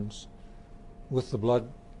thorns, with the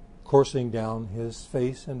blood coursing down his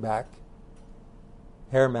face and back,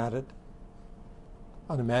 hair matted,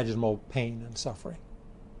 unimaginable pain and suffering,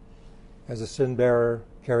 as a sin bearer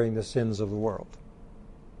carrying the sins of the world.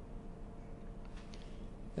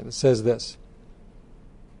 And it says this,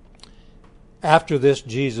 after this,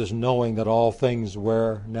 Jesus, knowing that all things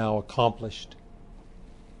were now accomplished,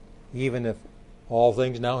 even if all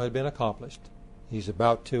things now had been accomplished, he's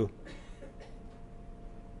about to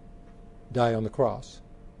die on the cross.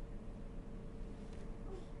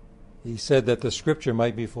 He said that the Scripture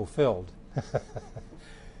might be fulfilled.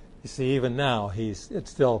 You see, even now, it's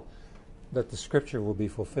still that the Scripture will be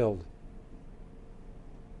fulfilled.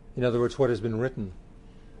 In other words, what has been written.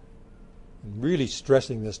 I'm really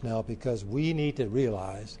stressing this now because we need to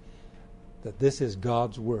realize that this is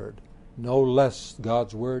God's Word, no less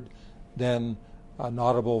God's Word than an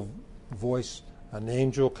audible voice, an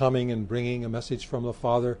angel coming and bringing a message from the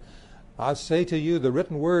Father. I say to you, the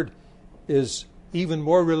written Word is even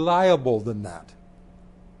more reliable than that.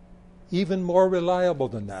 Even more reliable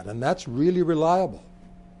than that. And that's really reliable.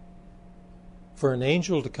 For an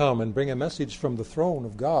angel to come and bring a message from the throne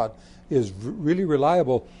of God is really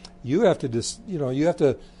reliable. You have to you have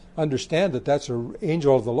to understand that that's an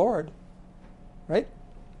angel of the Lord, right?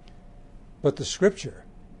 But the Scripture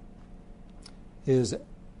is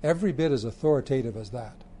every bit as authoritative as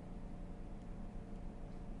that.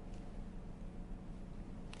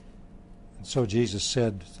 And so Jesus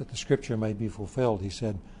said that the Scripture might be fulfilled. He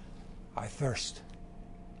said, I thirst.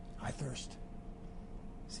 I thirst.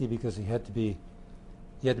 See, because he had to be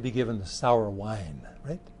given the sour wine,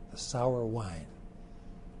 right? The sour wine.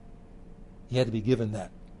 He had to be given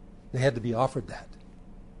that. They had to be offered that.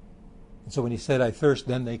 And so when he said, I thirst,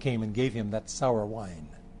 then they came and gave him that sour wine,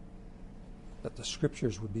 that the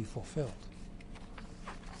Scriptures would be fulfilled.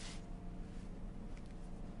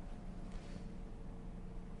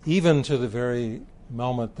 Even to the very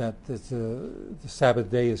moment that the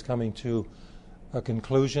Sabbath day is coming to a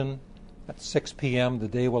conclusion, at 6 p.m. the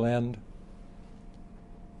day will end.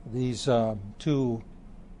 These two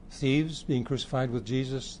thieves being crucified with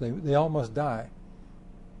Jesus, they all must die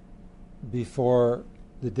before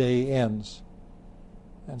the day ends.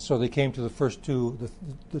 And so they came to the first two,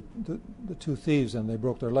 the two thieves, and they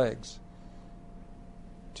broke their legs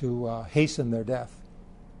to hasten their death.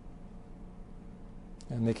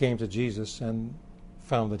 And they came to Jesus and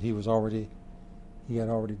found that he had already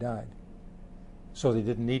died. So they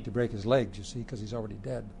didn't need to break his legs, you see, because he's already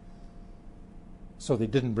dead. So they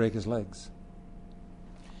didn't break his legs.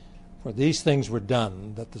 For these things were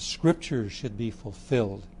done, that the Scriptures should be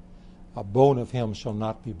fulfilled. A bone of him shall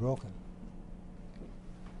not be broken.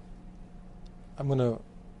 I want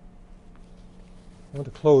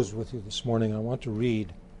to close with you this morning. I want to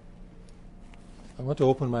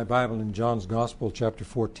open my Bible in John's Gospel, chapter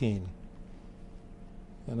 14.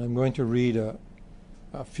 And I'm going to read a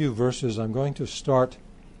few verses. I'm going to start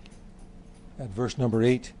at verse number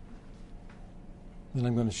 8. Then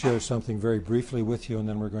I'm going to share something very briefly with you, and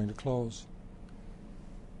then we're going to close.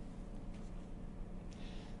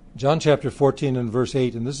 John chapter 14 and verse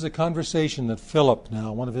 8, and this is a conversation that Philip,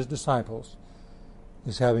 now one of his disciples,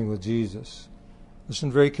 is having with Jesus.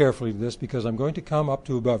 Listen very carefully to this, because I'm going to come up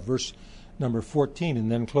to about verse number 14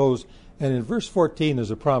 and then close. And in verse 14 is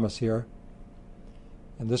a promise here.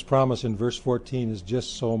 And this promise in verse 14 is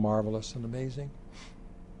just so marvelous and amazing.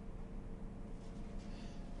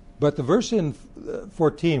 But the verse in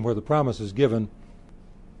 14 where the promise is given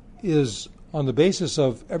is on the basis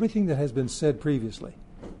of everything that has been said previously.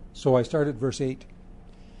 So I start at verse 8.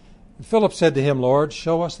 And Philip said to him, Lord,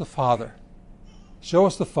 show us the Father. Show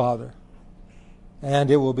us the Father,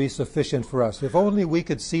 and it will be sufficient for us. If only we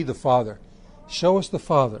could see the Father. Show us the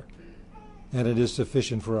Father, and it is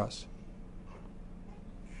sufficient for us.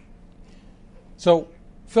 So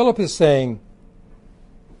Philip is saying,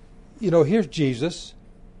 here's Jesus,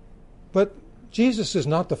 but Jesus is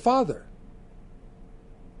not the Father.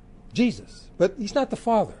 Jesus, but he's not the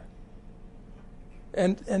Father.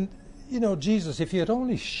 And Jesus, if you'd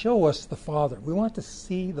only show us the Father, we want to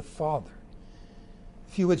see the Father.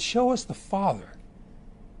 If you would show us the Father,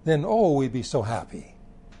 then, we'd be so happy,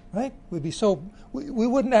 right? We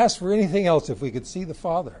wouldn't ask for anything else if we could see the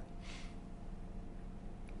Father.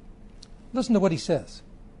 Listen to what he says.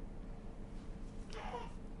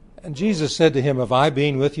 And Jesus said to him, have I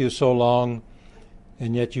been with you so long,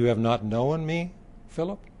 and yet you have not known me,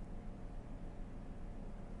 Philip?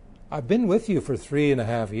 I've been with you for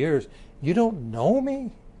 3.5 years. You don't know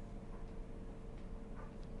me?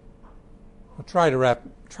 Well,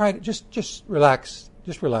 just relax.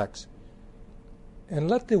 Just relax. And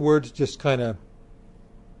let the words just kind of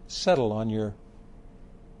settle on your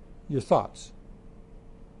thoughts.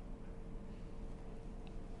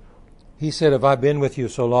 He said, have I been with you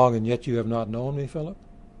so long, and yet you have not known me, Philip?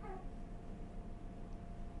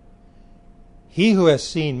 He who has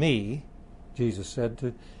seen me, Jesus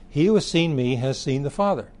said, he who has seen me has seen the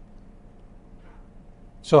Father.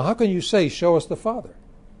 So how can you say, show us the Father?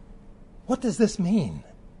 What does this mean?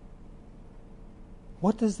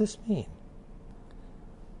 What does this mean?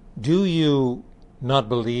 Do you not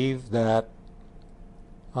believe that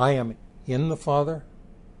I am in the Father?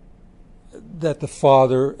 That the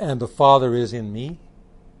Father and the Father is in me?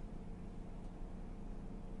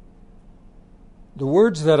 The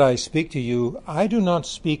words that I speak to you, I do not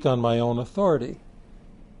speak on my own authority,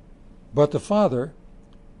 but the Father,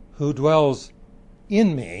 who dwells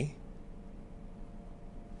in me,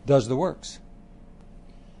 does the works.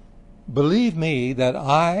 Believe me that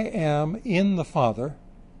I am in the Father,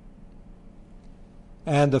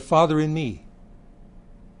 and the Father in me.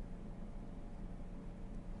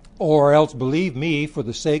 Or else believe me for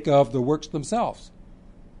the sake of the works themselves.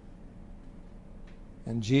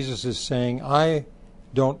 And Jesus is saying, I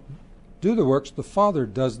don't do the works, the Father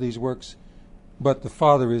does these works, but the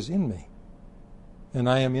Father is in me. And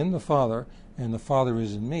I am in the Father, and the Father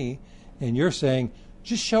is in me. And you're saying,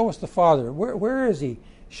 just show us the Father. Where is he?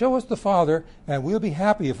 Show us the Father, and we'll be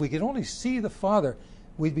happy. If we could only see the Father,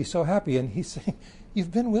 we'd be so happy. And he's saying,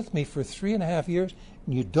 you've been with me for 3.5 years,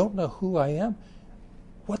 and you don't know who I am?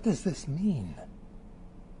 What does this mean?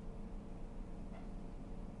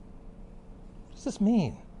 What does this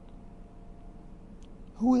mean?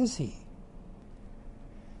 Who is he?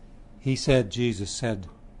 He said, Jesus said,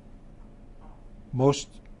 most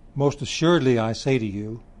assuredly I say to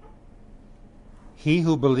you, he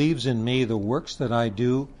who believes in me, the works that I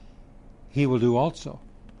do, he will do also.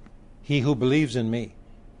 He who believes in me.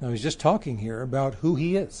 Now he's just talking here about who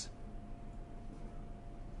he is.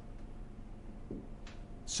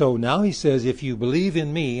 So now he says, if you believe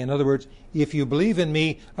in me, in other words, if you believe in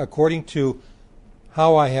me according to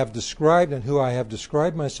how I have described and who I have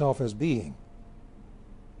described myself as being,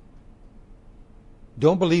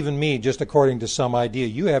 don't believe in me just according to some idea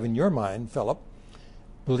you have in your mind, Philip,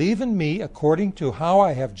 Believe in me according to how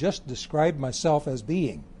I have just described myself as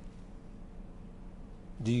being.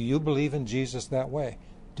 Do you believe in Jesus that way?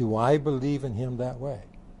 Do I believe in him that way?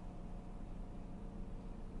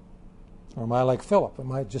 Or am I like Philip?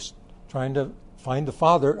 Am I just trying to find the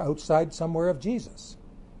Father outside somewhere of Jesus,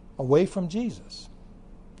 away from Jesus?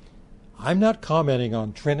 I'm not commenting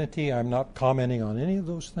on Trinity. I'm not commenting on any of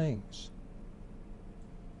those things.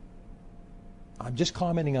 I'm just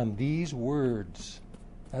commenting on these words.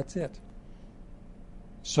 That's it.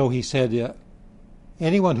 So he said,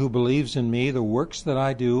 anyone who believes in me, the works that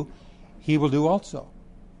I do, he will do also.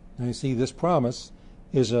 Now you see, this promise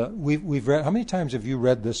is we've read. How many times have you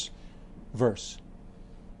read this verse?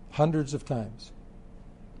 Hundreds of times.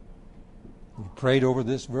 We've prayed over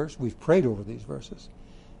this verse. We've prayed over these verses.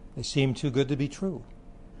 They seem too good to be true.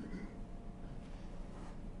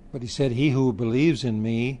 But he said, he who believes in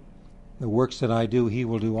me, the works that I do, he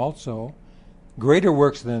will do also. Greater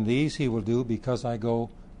works than these he will do, because I go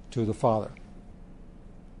to the Father.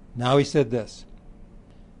 Now he said this,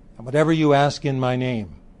 and whatever you ask in my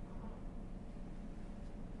name,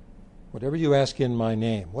 whatever you ask in my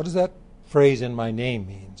name. What does that phrase "in my name"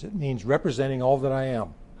 means? It means representing all that I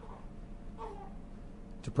am.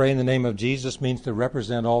 To pray in the name of Jesus means to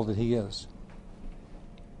represent all that he is.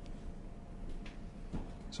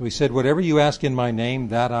 So he said, whatever you ask in my name,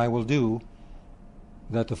 that I will do,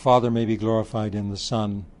 that the Father may be glorified in the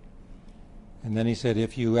Son. And then he said,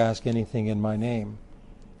 if you ask anything in my name,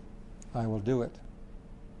 I will do it.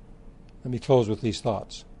 Let me close with these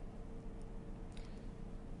thoughts.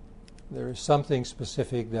 There is something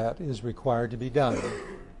specific that is required to be done.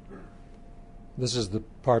 This is the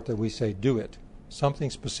part that we say, do it. Something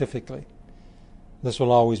specifically. This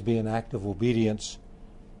will always be an act of obedience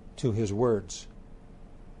to his words.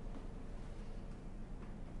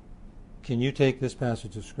 Can you take this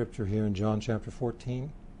passage of Scripture here in John chapter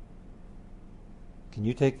 14? Can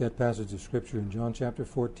you take that passage of Scripture in John chapter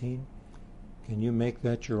 14? Can you make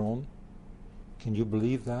that your own? Can you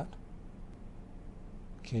believe that?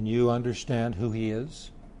 Can you understand who he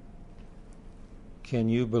is? Can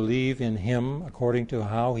you believe in him according to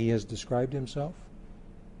how he has described himself?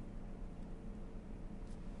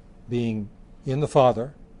 Being in the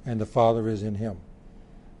Father, and the Father is in him.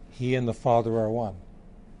 He and the Father are one.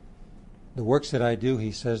 The works that I do,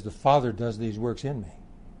 he says, the Father does these works in me.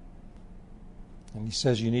 And he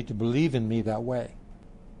says, you need to believe in me that way.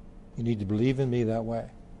 You need to believe in me that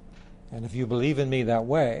way. And if you believe in me that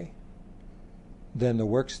way, then the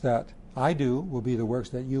works that I do will be the works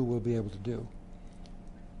that you will be able to do.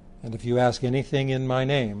 And if you ask anything in my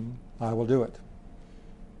name, I will do it.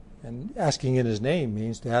 And asking in his name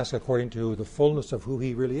means to ask according to the fullness of who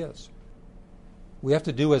he really is. We have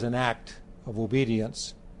to do as an act of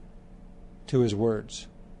obedience to his words.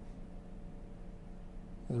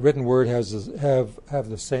 The written word have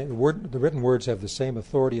the same. The written words have the same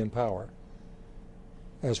authority and power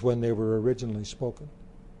as when they were originally spoken.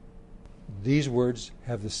 These words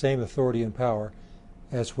have the same authority and power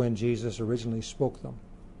as when Jesus originally spoke them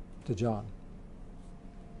to John.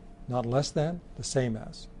 Not less than, the same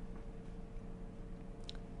as.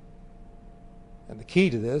 And the key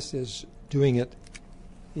to this is doing it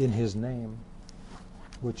in his name,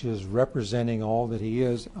 which is representing all that he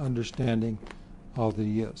is, understanding all that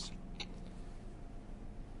he is.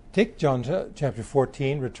 Take John chapter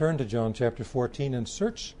 14, return to John chapter 14, and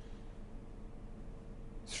search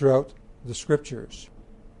throughout the Scriptures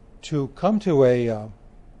to come to a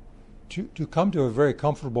very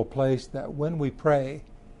comfortable place that when we pray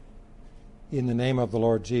in the name of the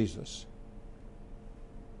Lord Jesus,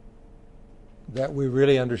 that we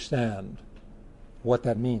really understand what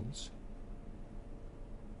that means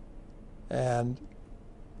and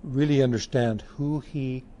really understand who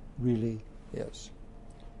he really is.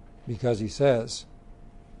 Because he says,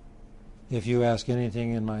 if you ask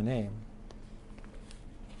anything in my name,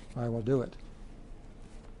 I will do it.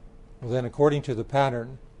 Well, then, according to the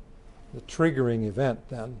pattern, the triggering event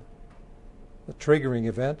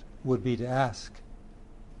would be to ask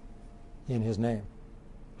in his name.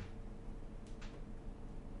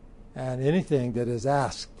 And anything that is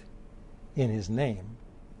asked in his name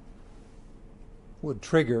would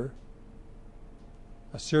trigger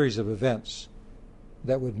a series of events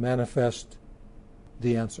that would manifest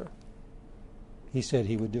the answer. He said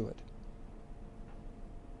he would do it.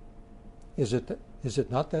 Is it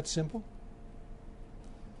not that simple?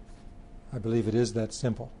 I believe it is that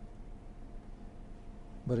simple.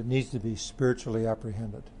 But it needs to be spiritually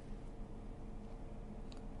apprehended.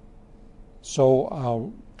 So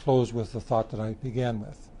I'll close with the thought that I began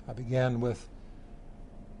with.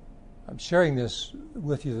 I'm sharing this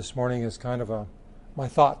with you this morning as kind of a my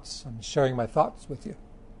thoughts. I'm sharing my thoughts with you.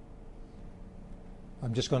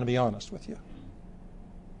 I'm just going to be honest with you.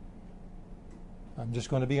 I'm just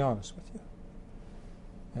going to be honest with you.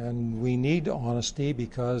 And we need honesty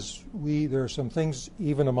because there are some things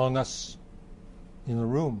even among us in the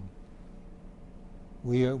room.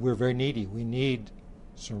 We're very needy. We need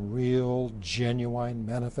some real, genuine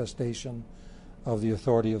manifestation of the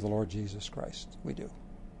authority of the Lord Jesus Christ. We do.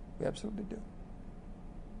 We absolutely do.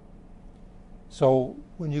 So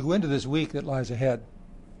when you go into this week that lies ahead,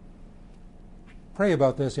 pray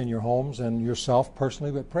about this in your homes and yourself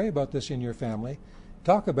personally, but pray about this in your family.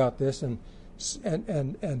 Talk about this and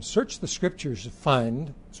search the Scriptures.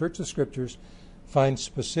 Search the Scriptures, find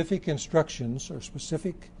specific instructions or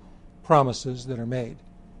specific promises that are made.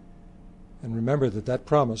 And remember that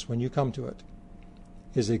promise, when you come to it,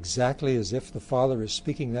 is exactly as if the Father is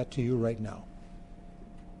speaking that to you right now.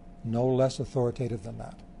 No less authoritative than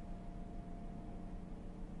that.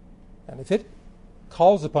 And if it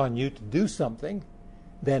calls upon you to do something,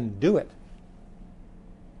 then do it.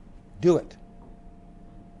 Do it.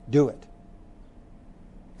 Do it.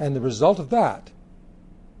 And the result of that,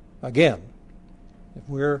 again, if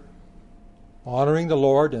we're honoring the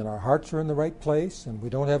Lord and our hearts are in the right place and we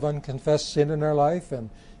don't have unconfessed sin in our life and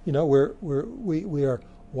we are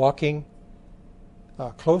walking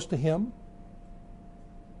close to Him,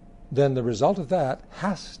 then the result of that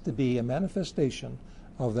has to be a manifestation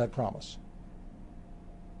of that promise.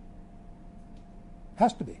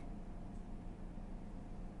 Has to be.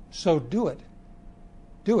 So do it.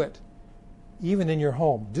 Do it. Even in your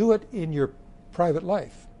home. Do it in your private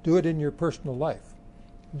life. Do it in your personal life.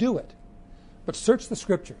 Do it. But search the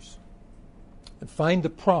Scriptures and find the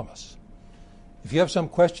promise. If you have some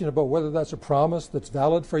question about whether that's a promise that's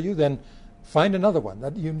valid for you, then find another one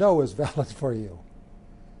that you know is valid for you.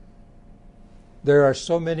 There are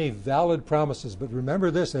so many valid promises, but remember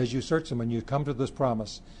this as you search them, when you come to this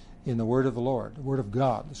promise in the Word of the Lord, the Word of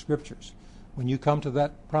God, the Scriptures, when you come to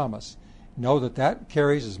that promise, know that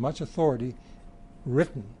carries as much authority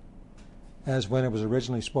written as when it was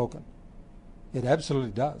originally spoken. It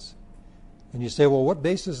absolutely does. And you say, well, what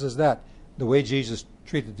basis is that? The way Jesus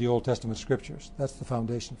treated the Old Testament Scriptures. That's the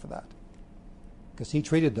foundation for that. Because He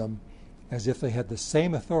treated them as if they had the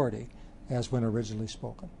same authority as when originally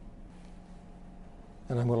spoken.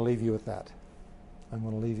 And I'm going to leave you with that. I'm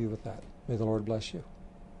going to leave you with that. May the Lord bless you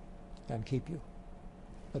and keep you.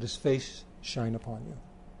 Let His face shine upon you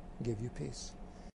and give you peace.